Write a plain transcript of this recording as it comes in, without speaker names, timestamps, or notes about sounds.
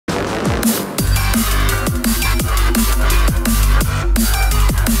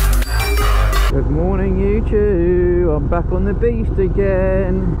choo-choo, I'm back on the beast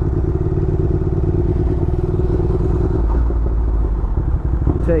again.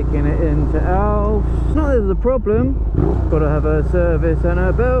 Taking it into Alf's. Not that there's a problem, gotta have a service and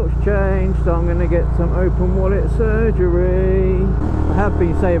a belts change, so I'm gonna get some open wallet surgery. I have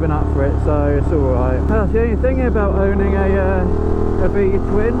been saving up for it, so it's alright. That's the only thing about owning a B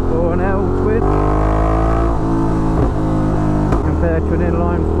twin or an L twin compared to an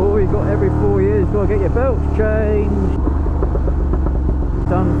inline 4. You've got every 4 years, you've got to get your belts changed.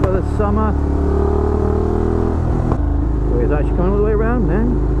 Done for the summer. Oh, it's actually coming all the way around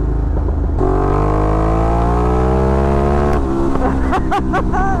then.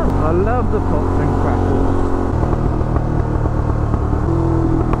 I love the pops and crackles.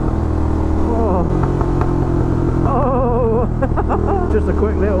 Oh, just a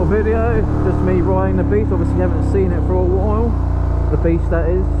quick little video, just me riding the beast. Obviously you haven't seen it for a while, the beast that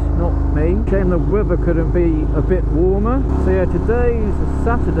is, not me. Shame the weather couldn't be a bit warmer. So yeah, today's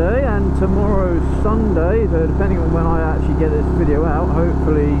Saturday and tomorrow's Sunday, so depending on when I actually get this video out,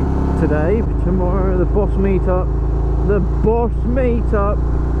 hopefully today. Tomorrow the boss meetup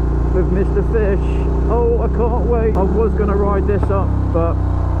with Mr. Fish. Oh, I can't wait. I was going to ride this up, but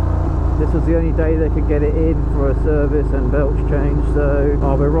this was the only day they could get it in for a service and belts change, so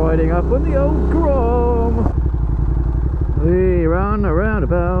I'll be riding up on the old Grom. We're on the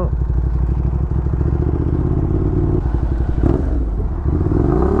roundabout.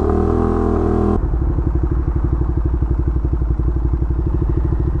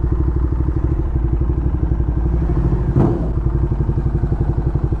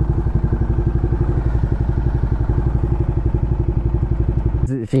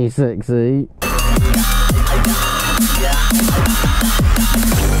 She's sexy.